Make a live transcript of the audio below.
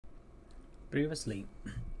Previously,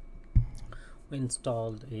 we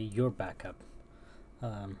installed a urbackup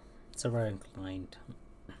server and client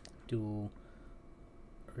to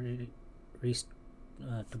re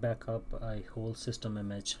to back up a whole system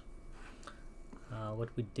image. What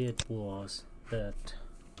we did was that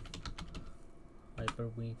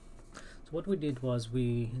what we did was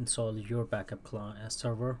we installed your backup client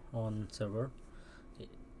server on server,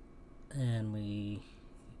 and we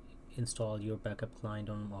installed your backup client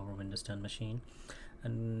on our Windows 10 machine,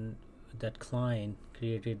 and that client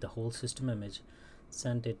created the whole system image,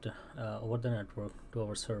 sent it over the network to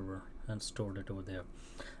our server and stored it over there.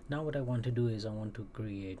 Now what I want to do is I want to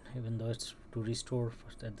create, even though it's to restore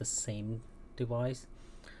at the same device,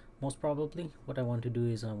 most probably what I want to do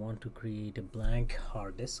is I want to create a blank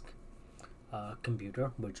hard disk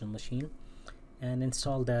computer virtual machine and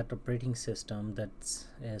install that operating system, that's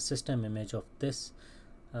a system image of this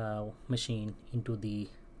machine into the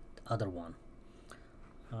other one.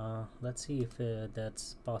 Let's see if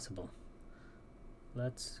that's possible.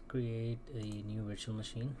 Let's create a new virtual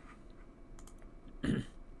machine.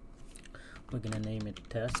 We're gonna name it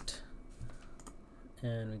test,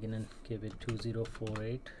 and we're gonna give it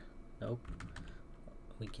 2048. Nope,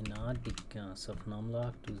 we cannot because of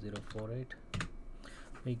numlock 2048.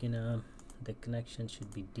 The connection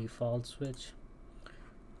should be default switch.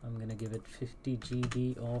 I'm gonna give it 50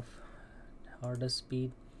 GB of hard disk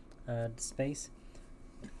speed space.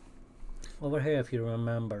 Over here, if you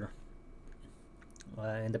remember,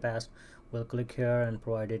 in the past, we'll click here and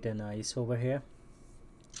provide it an ISO over here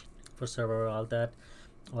for server, all that,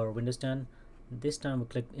 or Windows 10. This time we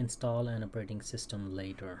click install an operating system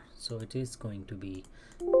later, so it is going to be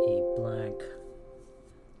a blank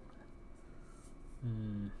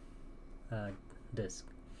disk.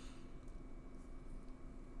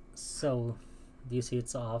 So you see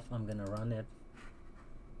it's off. I'm gonna run it.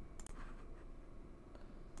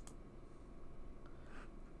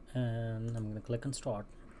 And I'm gonna click on start.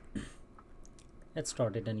 It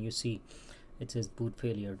started, and you see it says boot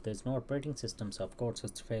failure. There's no operating system, so of course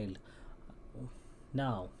it's failed.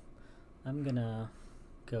 Now I'm gonna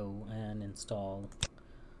go and install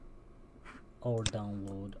or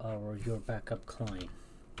download our your backup client.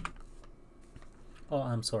 Oh,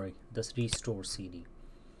 I'm sorry, this restore CD,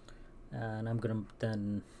 and I'm gonna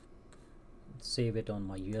then save it on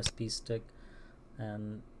my USB stick.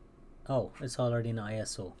 And oh, it's already in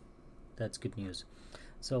ISO. That's good news.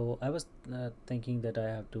 So I was thinking that I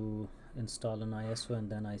have to install an ISO, and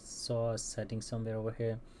then I saw a setting somewhere over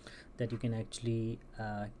here that you can actually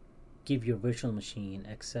give your virtual machine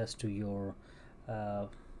access to your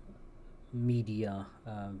media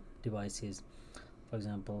devices, for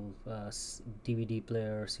example DVD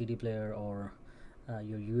player, CD player, or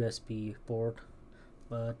your USB port.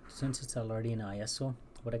 But since it's already in ISO,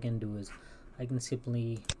 what I can do is I can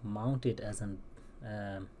simply mount it as an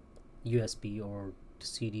USB or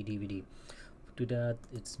CD DVD. To that,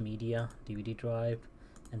 it's media, DVD drive,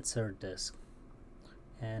 insert disk,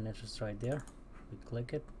 and it's just right there. We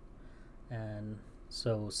click it, and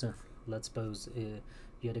so let's suppose you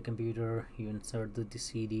had a computer, you insert the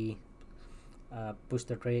CD, push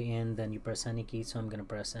the tray in, then you press any key. So I'm gonna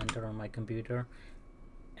press enter on my computer,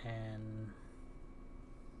 and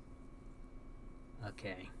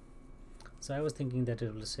okay. So I was thinking that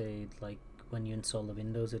it will say, like, when you install the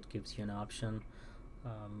Windows, it gives you an option,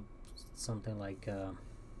 something like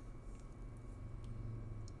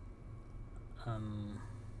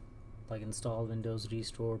install Windows,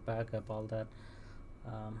 restore, backup, all that.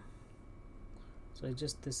 So it's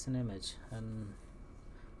just this an image, and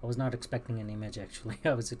I was not expecting an image actually.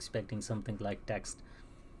 I was expecting something like text,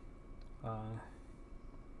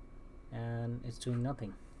 and it's doing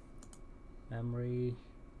nothing. Memory,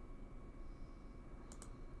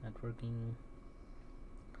 networking.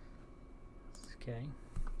 Okay,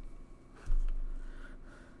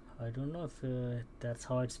 I don't know if that's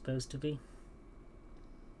how it's supposed to be.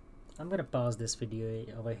 I'm gonna pause this video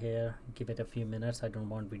over here, give it a few minutes. I don't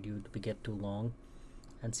want video to get too long,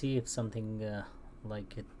 and see if something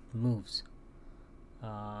like it moves,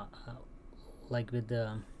 like with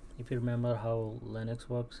the, if you remember how Linux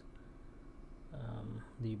works,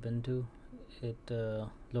 the Ubuntu, it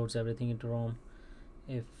loads everything into ROM.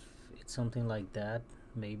 If it's something like that,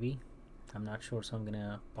 maybe, I'm not sure, so I'm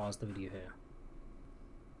gonna pause the video here.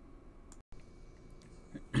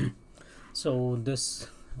 So this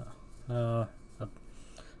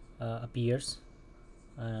appears,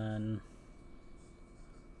 and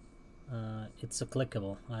it's a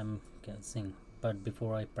clickable, I'm guessing. But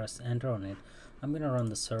before I press enter on it, I'm gonna run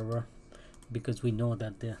the server, because we know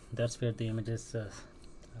that that's where the image is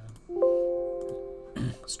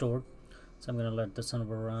stored. So I'm gonna let the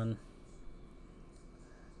server run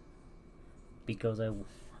because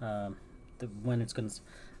when it's gonna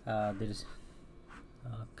there's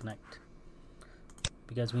connect,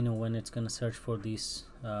 because we know when it's gonna search for this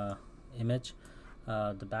image,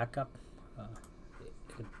 the backup, uh,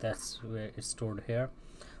 that's where it's stored here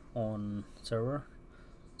on server.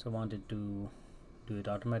 So I wanted to do it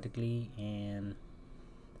automatically and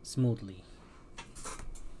smoothly.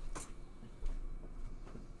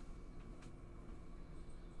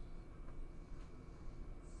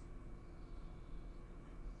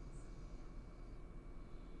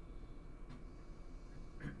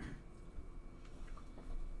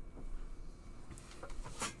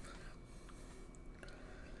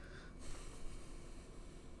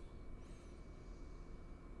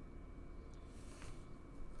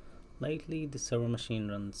 Lately the server machine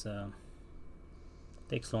runs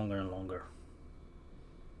takes longer and longer.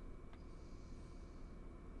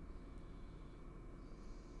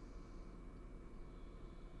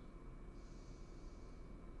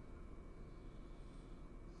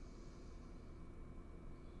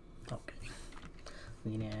 Okay,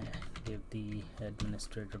 we're gonna give the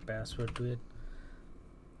administrator password to it.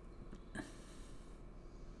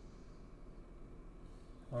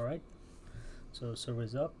 Alright, so server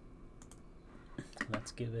is up.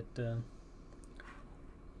 Let's give it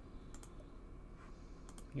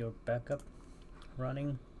your backup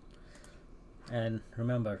running, and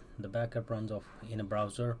remember the backup runs off in a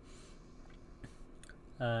browser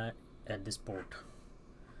at this port.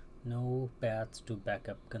 No paths to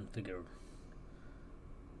backup configured.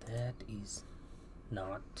 That is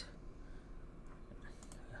not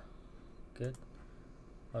good.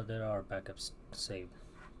 Oh, there are backups saved,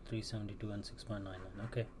 372 and 6.99.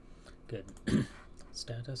 okay, good.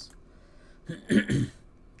 Status.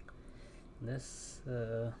 This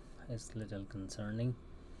is little concerning.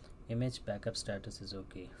 Image backup status is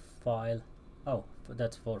okay. File, oh,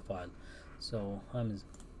 that's for file. So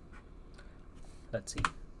let's see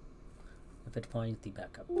if it finds the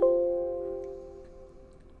backup.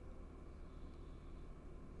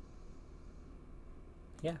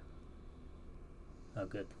 Yeah. Oh,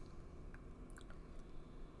 good.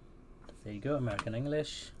 There you go, American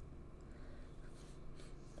English.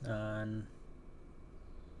 And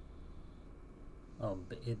oh,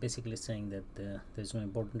 it basically saying that there's no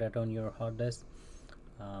important data on your hard disk.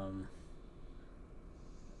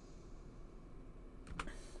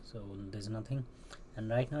 So there's nothing, and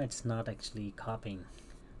right now it's not actually copying.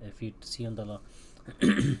 If you see on the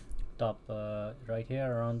top right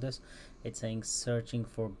here around this, it's saying searching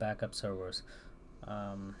for backup servers.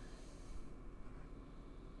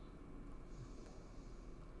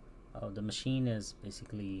 Oh, the machine is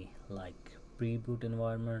basically like pre-boot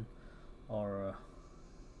environment or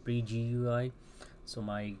pre-GUI, so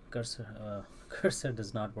my cursor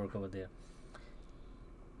does not work over there.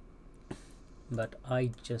 But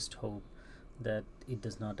I just hope that it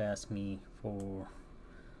does not ask me for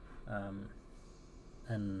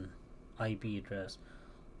an IP address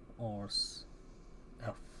or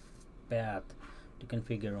a path to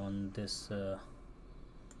configure on this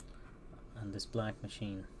blank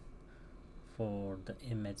machine for the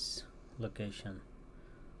image location.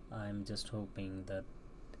 I'm just hoping that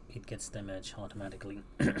it gets the image automatically.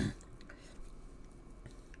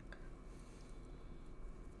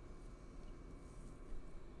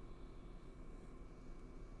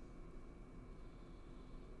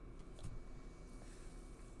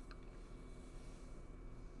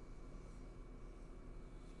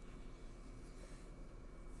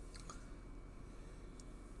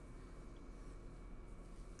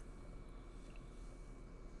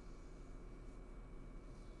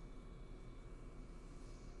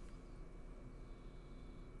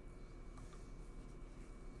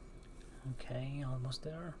 Okay, almost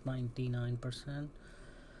there, 99%.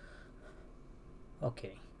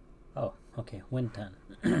 Okay. Oh, okay, Win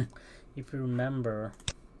 10. If you remember,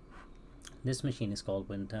 this machine is called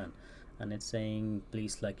Win 10, and it's saying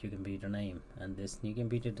please select your computer name, and this new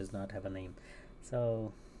computer does not have a name.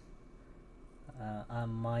 So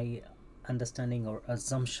my understanding or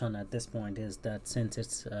assumption at this point is that since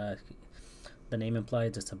it's the name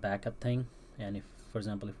implies it's a backup thing, and if, for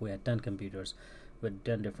example, if we had 10 computers with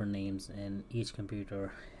 10 different names and each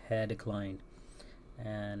computer had a client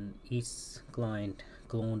and each client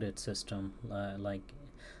cloned its system, like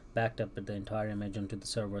backed up the entire image onto the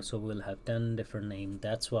server, so we'll have 10 different names.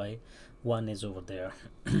 That's why one is over there.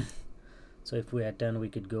 So if we had 10, we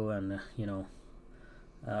could go and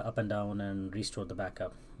up and down and restore the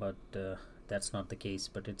backup, but that's not the case.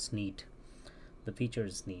 But it's neat, the feature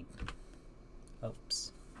is neat.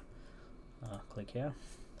 Oops. Click here,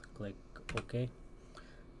 click OK,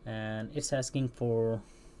 and it's asking for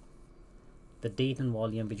the date and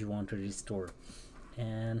volume which you want to restore.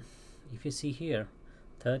 And if you see here,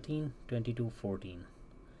 13 22 14,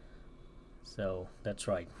 so that's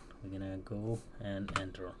right. We're gonna go and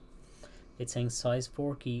enter. It's saying size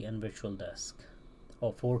 4 key and virtual disk,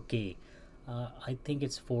 or 4K. I think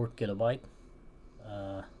it's 4 kilobyte,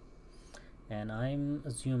 and I'm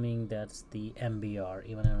assuming that's the MBR.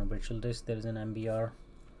 Even on a virtual disk there is an MBR.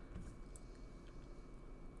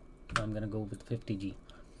 I'm gonna go with 50G.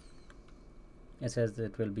 It says that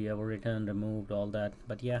it will be overwritten, removed, all that,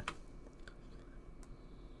 but yeah.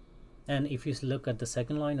 And if you look at the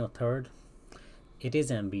second line or third, it is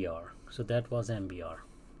MBR, so that was MBR.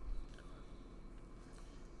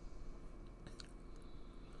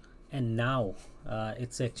 And now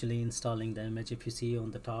it's actually installing the image. If you see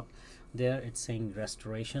on the top there, it's saying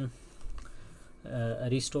restoration,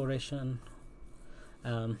 restoration.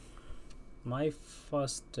 My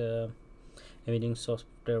first imaging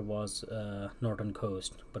software was Norton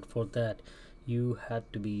Coast, but for that you had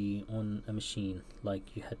to be on a machine,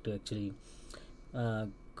 like you had to actually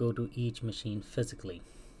go to each machine physically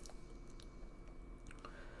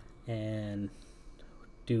and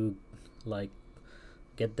to like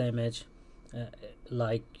get the image,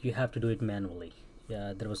 like you have to do it manually.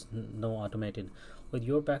 Yeah, there was no automated. With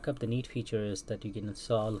your backup, the neat feature is that you can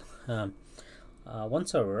install one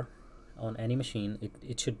server on any machine.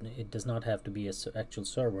 It does not have to be a actual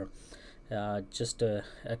server, just a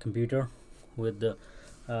computer with the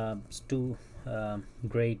two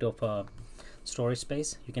grade of storage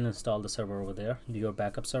space. You can install the server over there, your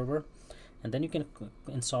backup server, and then you can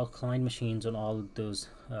install client machines on all those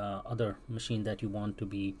other machines that you want to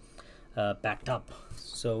be backed up.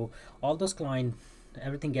 So all those client,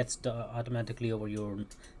 everything gets automatically over your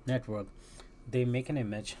network. They make an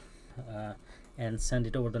image and send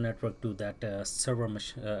it over the network to that server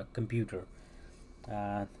computer,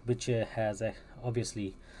 which has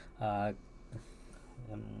obviously a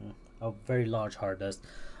very large hard disk.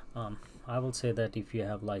 I will say that if you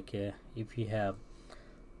have if you have,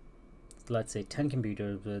 let's say, 10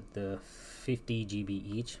 computers with 50 GB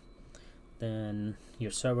each, then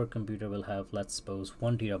your server computer will have, let's suppose,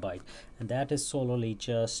 1 terabyte, and that is solely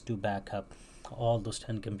just to back up all those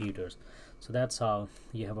 10 computers. So that's how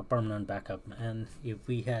you have a permanent backup. And if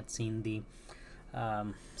we had seen the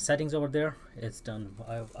settings over there, it's done.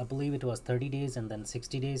 I believe it was 30 days and then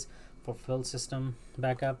 60 days for full system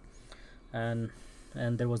backup, and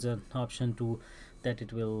there was an option to that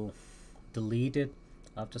it will delete it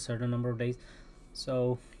after a certain number of days.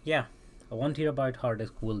 So yeah, a 1 terabyte hard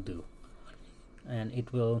disk will do, and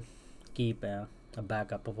it will keep a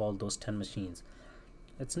backup of all those 10 machines.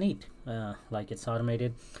 It's neat. Like, it's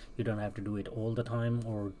automated. You don't have to do it all the time,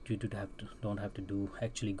 or you don't have to do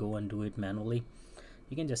actually go and do it manually.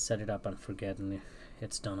 You can just set it up and forget, and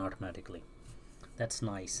it's done automatically. That's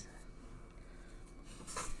nice.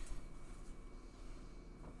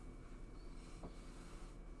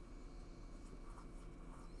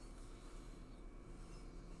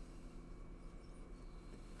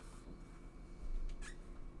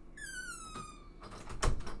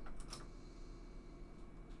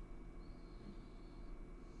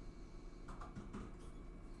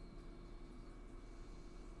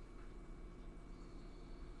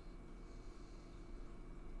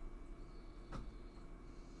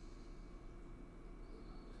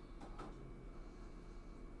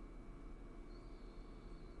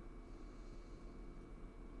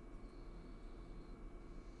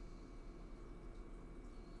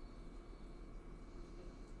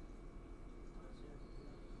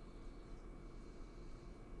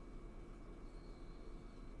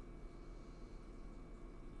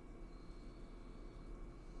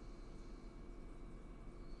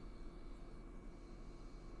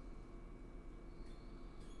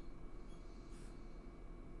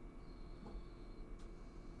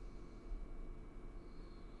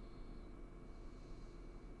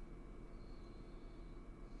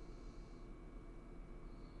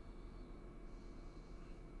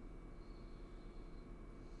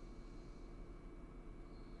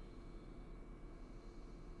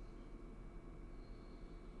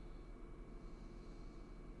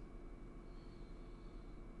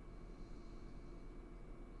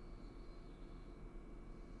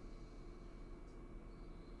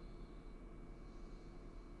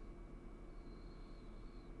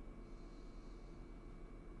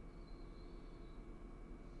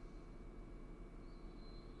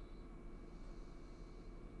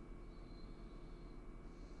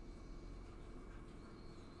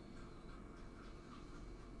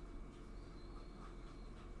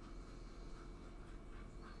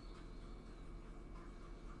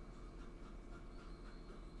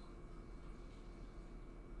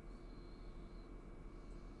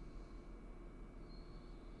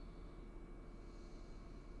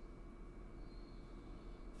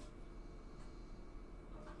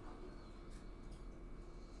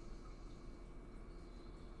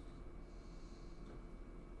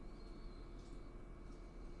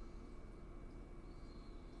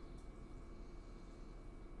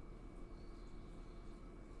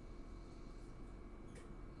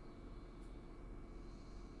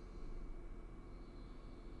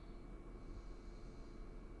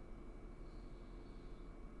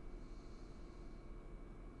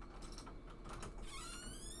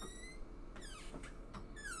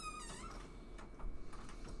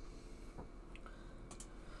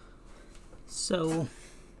 So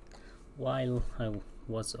while I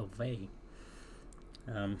was away,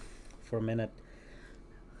 for a minute,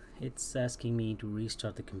 it's asking me to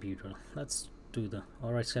restart the computer. Let's do the,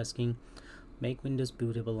 or it's asking make Windows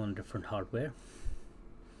bootable on different hardware,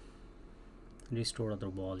 restore other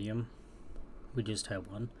volume. We just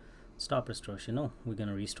have one. Stop restoration. No, we're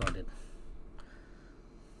gonna restart it.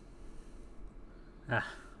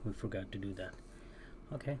 We forgot to do that.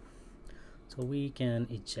 Okay, so we can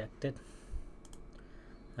eject it,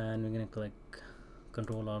 and we're gonna click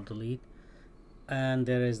Control Alt Delete, and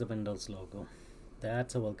there is the Windows logo.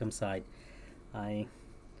 That's a welcome sight. And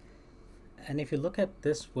if you look at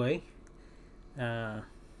this way, the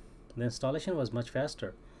installation was much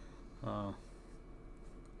faster,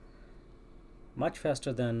 much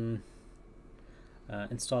faster than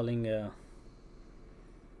installing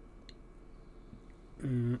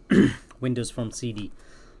Windows from CD.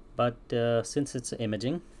 But since it's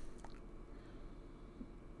imaging,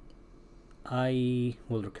 I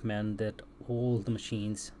will recommend that all the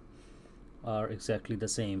machines are exactly the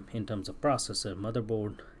same in terms of processor,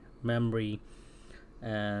 motherboard, memory,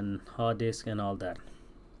 and hard disk and all that.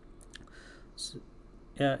 So,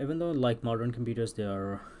 yeah, even though like modern computers, they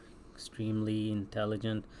are extremely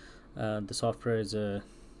intelligent, the software is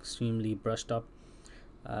extremely brushed up.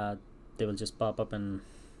 They will just pop up and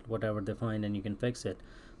whatever they find and you can fix it,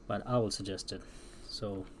 but I will suggest it.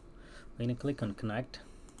 So we're gonna click on connect,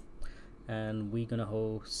 and we're gonna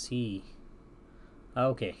see.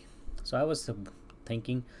 Okay, so I was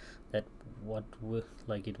thinking that what will,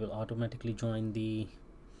 like, it will automatically join the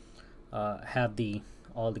have the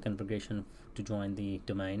all the configuration to join the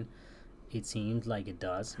domain. It seems like it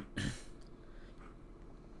does.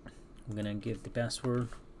 I'm gonna give the password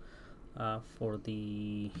for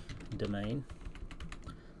the domain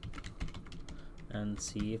and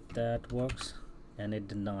see if that works, and it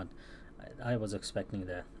did not. I was expecting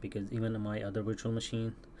that, because even on my other virtual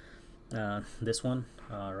machine, this one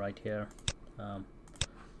right here,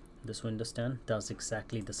 this Windows 10 does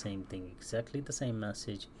exactly the same thing, exactly the same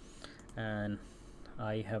message, and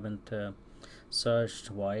I haven't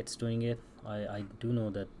searched why it's doing it. I do know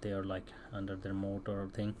that they are like under their motor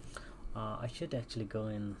thing. I should actually go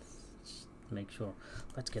and make sure.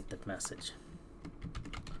 Let's get that message.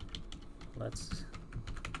 Let's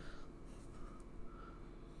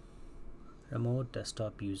remote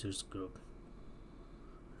desktop users group.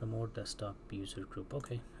 Remote desktop user group.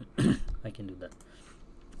 Okay, I can do that.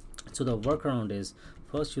 So the workaround is,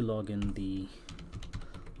 first you log in the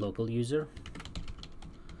local user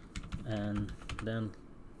and then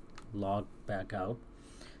log back out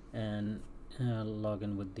and log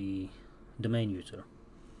in with the domain user.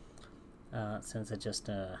 Since I just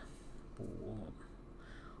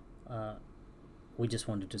we just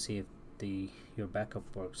wanted to see if your backup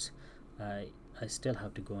works, I still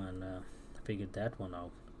have to go and figure that one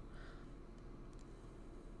out.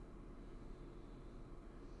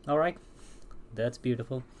 Alright, that's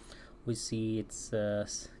beautiful. We see it's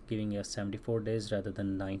giving us 74 days rather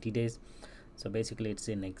than 90 days. So basically it's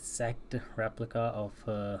an exact replica of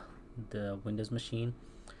the Windows machine.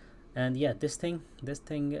 And yeah, this thing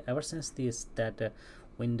ever since that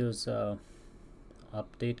Windows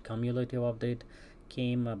update, cumulative update,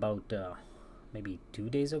 came about maybe 2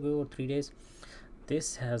 days ago or 3 days,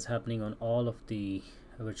 this has happening on all of the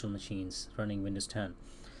virtual machines running Windows 10.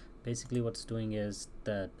 Basically what's doing is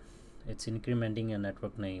that it's incrementing a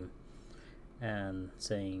network name and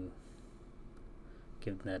saying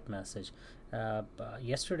give that message.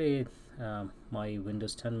 Yesterday my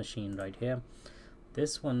Windows 10 machine right here,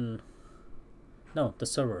 this one, no, the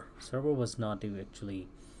server was not actually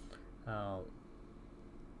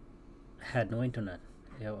had no internet.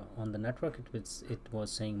 On the network it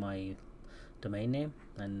was saying my domain name,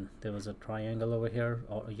 and there was a triangle over here,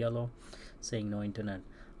 or yellow, saying no internet.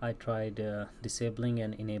 I tried disabling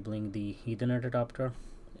and enabling the Ethernet adapter.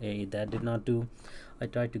 That did not do. I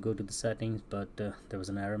tried to go to the settings, but there was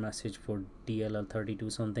an error message for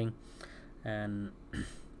DLL32 something, and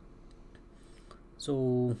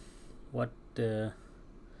so what did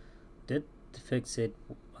fix it,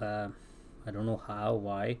 I don't know how,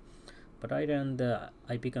 why, but I ran the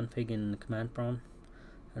ipconfig in command prompt,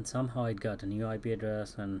 and somehow it got a new IP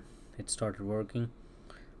address and it started working.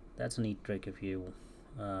 That's a neat trick if you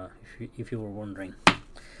were wondering.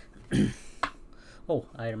 Oh,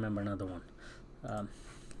 I remember another one.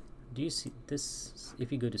 Do you see this?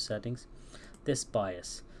 If you go to settings, this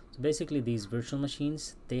BIOS. So basically these virtual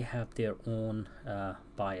machines, they have their own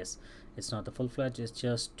BIOS. It's not the full-fledged, it's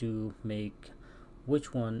just to make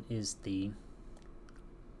which one is the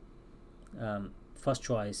first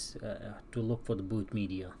choice to look for the boot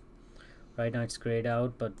media, Right now it's grayed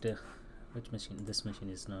out, but which machine? This machine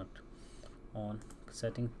is not on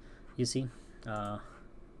setting. You see,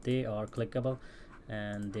 they are clickable,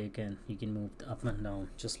 and you can move up and down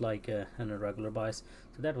just like in a regular bias.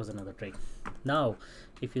 So that was another trick. Now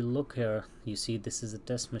if you look here, you see this is a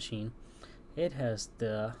test machine. It has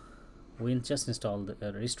the, we just installed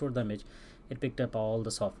restored the image. It picked up all the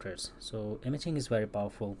softwares. So imaging is very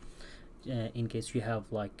powerful. In case you have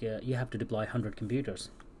like you have to deploy 100 computers,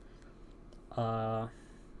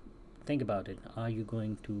 think about it. Are you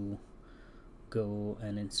going to go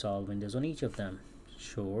and install Windows on each of them?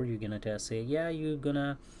 Sure, you're gonna say, yeah, you're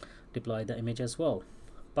gonna deploy the image as well.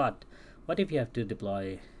 But what if you have to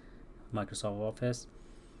deploy Microsoft Office,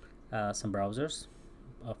 some browsers,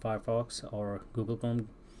 Firefox or Google Chrome?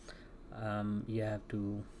 You have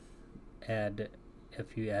to add a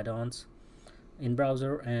few add-ons in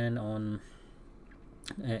browser and on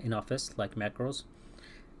in Office, like macros,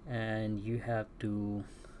 and you have to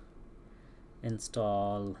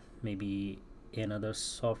install maybe another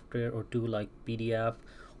software or two like PDF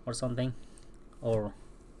or something, or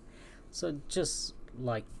so just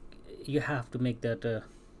like you have to make that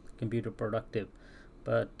computer productive.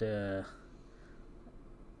 But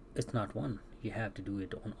it's not one, you have to do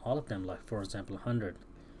it on all of them, like for example 100.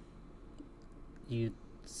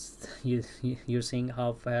 You're seeing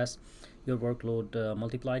how fast your workload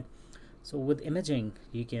multiplied. So with imaging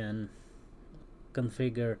you can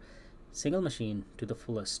configure single machine to the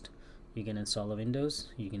fullest. You can install a Windows,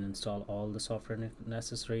 you can install all the software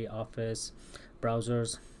necessary, Office,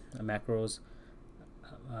 browsers, macros,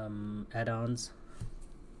 add-ons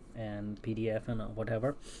and PDF and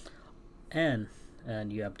whatever, and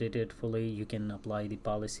you update it fully. You can apply the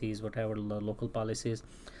policies, whatever the local policies.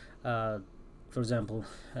 For example,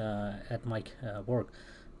 at my work,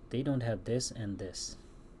 they don't have this and this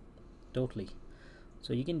totally,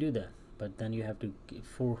 so you can do that. But then you have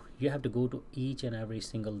to go to each and every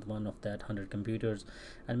single one of that 100 computers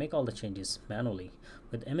and make all the changes manually.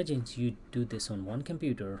 With imaging, you do this on one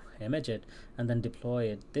computer, image it, and then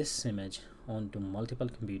deploy this image onto multiple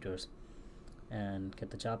computers and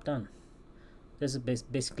get the job done. This is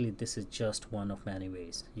basically this is just one of many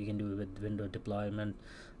ways. You can do it with window deployment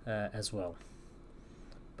as well,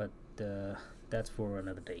 but that's for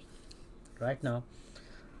another day. Right now,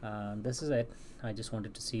 this is it. I just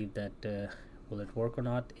wanted to see that will it work or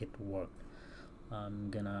not. It worked. I'm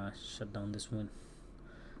gonna shut down this one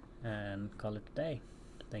and call it a day.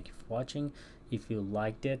 Thank you for watching. If you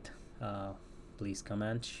liked it, please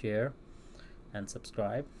comment, share and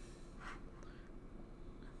subscribe,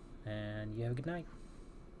 and you have a good night.